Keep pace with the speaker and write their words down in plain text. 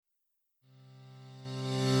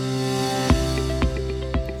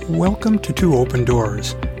Welcome to Two Open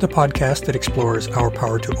Doors, the podcast that explores our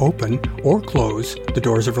power to open or close the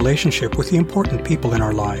doors of relationship with the important people in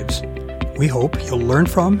our lives. We hope you'll learn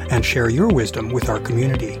from and share your wisdom with our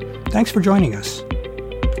community. Thanks for joining us.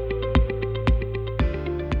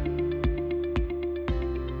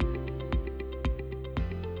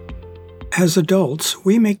 As adults,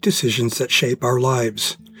 we make decisions that shape our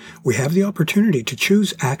lives. We have the opportunity to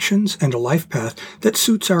choose actions and a life path that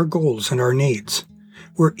suits our goals and our needs.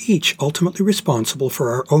 We're each ultimately responsible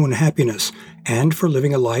for our own happiness and for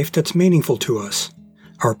living a life that's meaningful to us.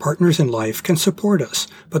 Our partners in life can support us,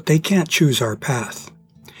 but they can't choose our path.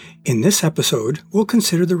 In this episode, we'll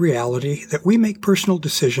consider the reality that we make personal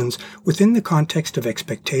decisions within the context of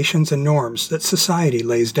expectations and norms that society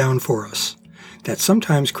lays down for us. That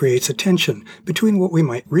sometimes creates a tension between what we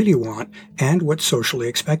might really want and what's socially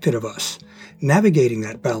expected of us. Navigating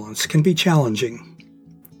that balance can be challenging.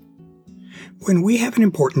 When we have an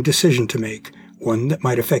important decision to make, one that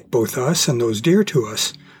might affect both us and those dear to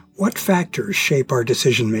us, what factors shape our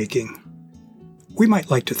decision-making? We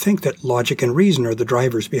might like to think that logic and reason are the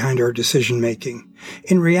drivers behind our decision-making.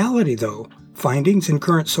 In reality, though, findings in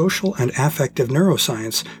current social and affective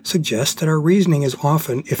neuroscience suggest that our reasoning is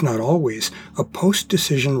often, if not always, a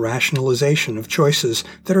post-decision rationalization of choices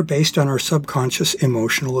that are based on our subconscious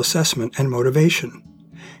emotional assessment and motivation.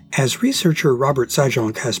 As researcher Robert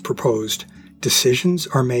Zajonc has proposed, decisions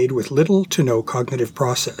are made with little to no cognitive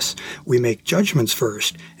process. We make judgments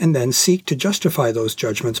first, and then seek to justify those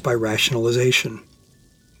judgments by rationalization.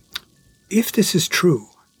 If this is true,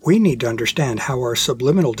 we need to understand how our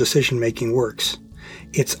subliminal decision-making works.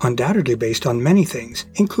 It's undoubtedly based on many things,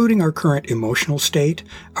 including our current emotional state,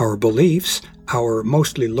 our beliefs, our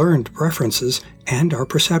mostly learned preferences, and our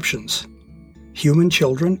perceptions. Human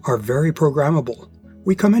children are very programmable.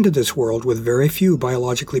 We come into this world with very few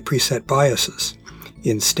biologically preset biases.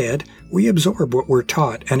 Instead, we absorb what we're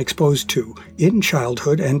taught and exposed to in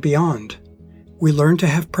childhood and beyond. We learn to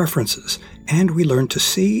have preferences, and we learn to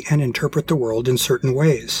see and interpret the world in certain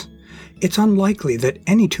ways. It's unlikely that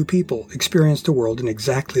any two people experience the world in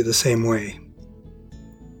exactly the same way.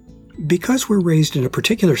 Because we're raised in a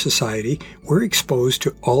particular society, we're exposed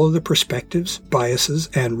to all of the perspectives, biases,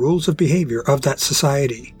 and rules of behavior of that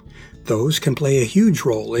society. Those can play a huge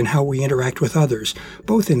role in how we interact with others,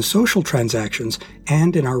 both in social transactions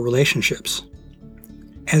and in our relationships.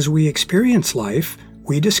 As we experience life,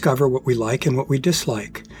 we discover what we like and what we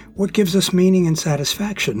dislike, what gives us meaning and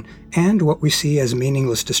satisfaction, and what we see as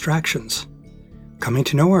meaningless distractions. Coming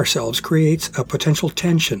to know ourselves creates a potential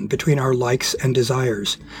tension between our likes and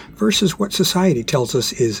desires versus what society tells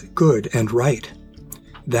us is good and right.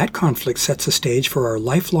 That conflict sets a stage for our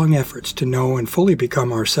lifelong efforts to know and fully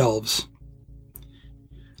become ourselves.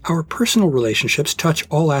 Our personal relationships touch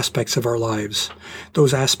all aspects of our lives.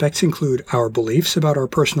 Those aspects include our beliefs about our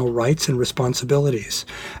personal rights and responsibilities,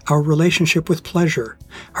 our relationship with pleasure,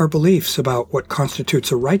 our beliefs about what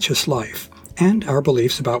constitutes a righteous life, and our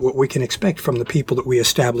beliefs about what we can expect from the people that we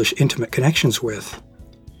establish intimate connections with.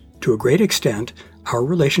 To a great extent, our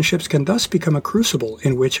relationships can thus become a crucible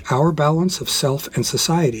in which our balance of self and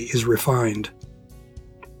society is refined.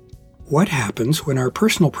 What happens when our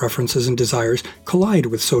personal preferences and desires collide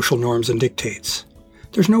with social norms and dictates?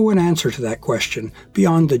 There's no one answer to that question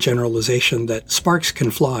beyond the generalization that sparks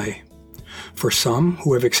can fly. For some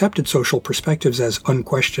who have accepted social perspectives as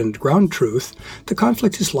unquestioned ground truth, the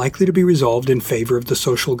conflict is likely to be resolved in favor of the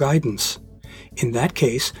social guidance. In that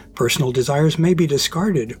case, personal desires may be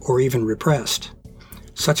discarded or even repressed.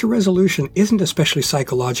 Such a resolution isn't especially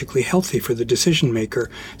psychologically healthy for the decision-maker,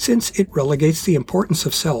 since it relegates the importance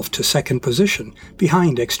of self to second position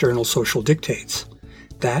behind external social dictates.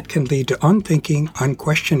 That can lead to unthinking,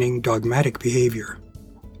 unquestioning, dogmatic behavior.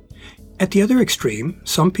 At the other extreme,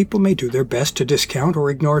 some people may do their best to discount or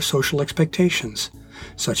ignore social expectations.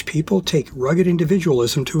 Such people take rugged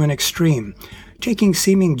individualism to an extreme, taking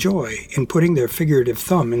seeming joy in putting their figurative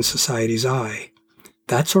thumb in society's eye.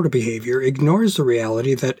 That sort of behavior ignores the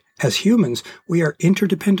reality that, as humans, we are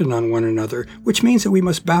interdependent on one another, which means that we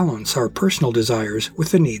must balance our personal desires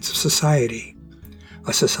with the needs of society.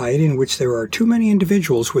 A society in which there are too many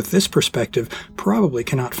individuals with this perspective probably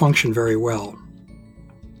cannot function very well.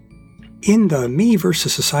 In the me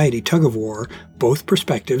versus society tug-of-war, both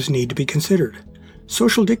perspectives need to be considered.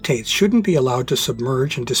 Social dictates shouldn't be allowed to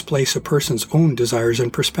submerge and displace a person's own desires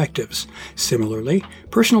and perspectives. Similarly,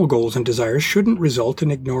 personal goals and desires shouldn't result in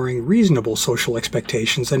ignoring reasonable social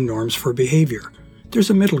expectations and norms for behavior. There's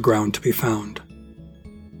a middle ground to be found.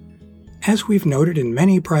 As we've noted in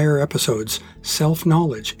many prior episodes,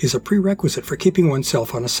 self-knowledge is a prerequisite for keeping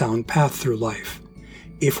oneself on a sound path through life.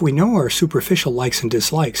 If we know our superficial likes and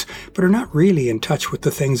dislikes, but are not really in touch with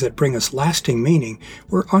the things that bring us lasting meaning,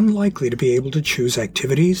 we're unlikely to be able to choose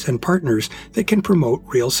activities and partners that can promote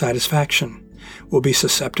real satisfaction. We'll be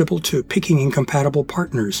susceptible to picking incompatible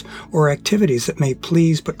partners, or activities that may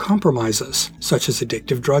please but compromise us, such as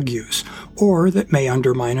addictive drug use, or that may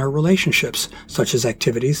undermine our relationships, such as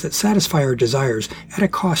activities that satisfy our desires at a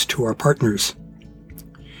cost to our partners.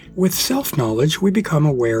 With self-knowledge, we become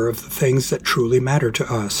aware of the things that truly matter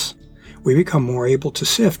to us. We become more able to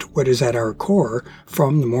sift what is at our core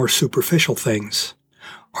from the more superficial things.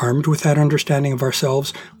 Armed with that understanding of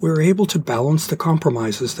ourselves, we are able to balance the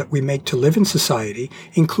compromises that we make to live in society,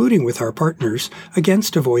 including with our partners,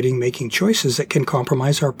 against avoiding making choices that can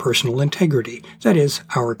compromise our personal integrity, that is,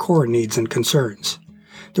 our core needs and concerns.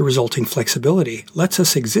 The resulting flexibility lets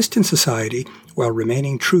us exist in society while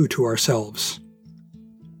remaining true to ourselves.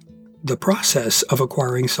 The process of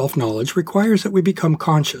acquiring self-knowledge requires that we become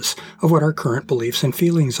conscious of what our current beliefs and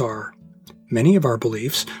feelings are. Many of our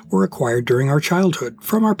beliefs were acquired during our childhood,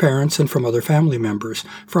 from our parents and from other family members,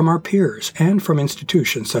 from our peers, and from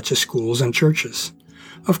institutions such as schools and churches.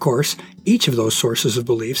 Of course, each of those sources of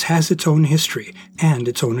beliefs has its own history and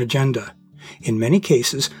its own agenda. In many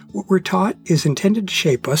cases, what we're taught is intended to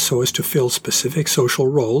shape us so as to fill specific social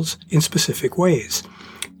roles in specific ways.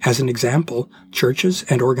 As an example, churches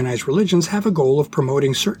and organized religions have a goal of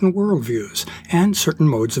promoting certain worldviews and certain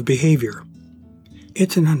modes of behavior.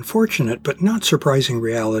 It's an unfortunate but not surprising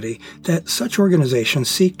reality that such organizations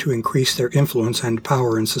seek to increase their influence and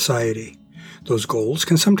power in society. Those goals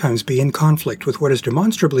can sometimes be in conflict with what is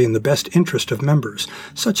demonstrably in the best interest of members,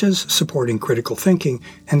 such as supporting critical thinking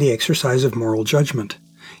and the exercise of moral judgment.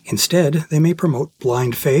 Instead, they may promote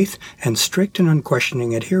blind faith and strict and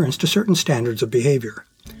unquestioning adherence to certain standards of behavior.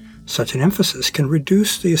 Such an emphasis can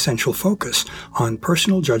reduce the essential focus on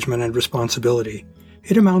personal judgment and responsibility.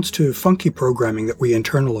 It amounts to funky programming that we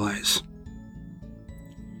internalize.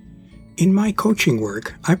 In my coaching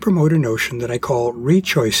work, I promote a notion that I call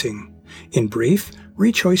rechoicing. In brief,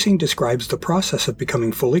 rechoicing describes the process of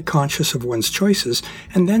becoming fully conscious of one's choices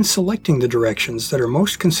and then selecting the directions that are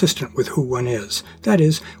most consistent with who one is, that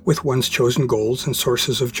is, with one's chosen goals and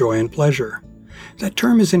sources of joy and pleasure. That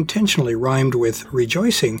term is intentionally rhymed with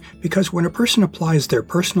rejoicing because when a person applies their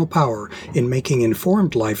personal power in making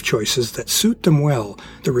informed life choices that suit them well,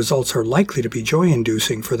 the results are likely to be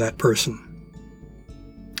joy-inducing for that person.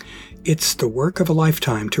 It's the work of a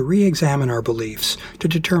lifetime to re-examine our beliefs, to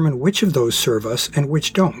determine which of those serve us and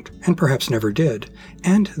which don't, and perhaps never did,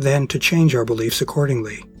 and then to change our beliefs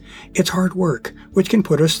accordingly. It's hard work, which can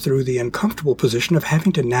put us through the uncomfortable position of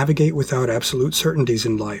having to navigate without absolute certainties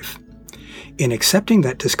in life. In accepting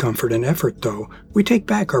that discomfort and effort, though, we take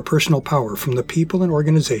back our personal power from the people and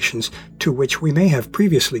organizations to which we may have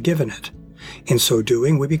previously given it. In so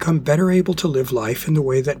doing, we become better able to live life in the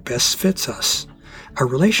way that best fits us. Our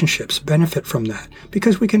relationships benefit from that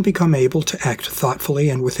because we can become able to act thoughtfully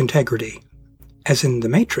and with integrity. As in The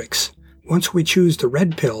Matrix, once we choose the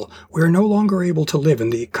red pill, we are no longer able to live in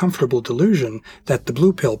the comfortable delusion that the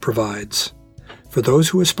blue pill provides. For those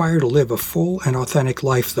who aspire to live a full and authentic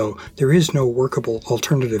life, though, there is no workable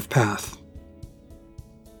alternative path.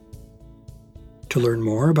 To learn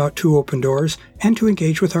more about Two Open Doors and to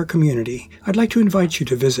engage with our community, I'd like to invite you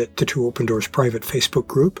to visit the Two Open Doors private Facebook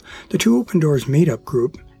group, the Two Open Doors meetup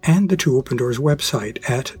group, and the Two Open Doors website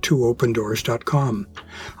at twoopendoors.com.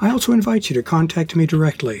 I also invite you to contact me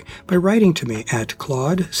directly by writing to me at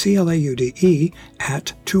Claude, C-L-A-U-D-E,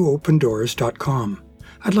 at twoopendoors.com.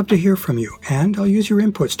 I'd love to hear from you, and I'll use your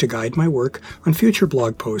inputs to guide my work on future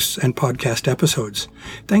blog posts and podcast episodes.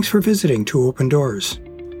 Thanks for visiting Two Open Doors.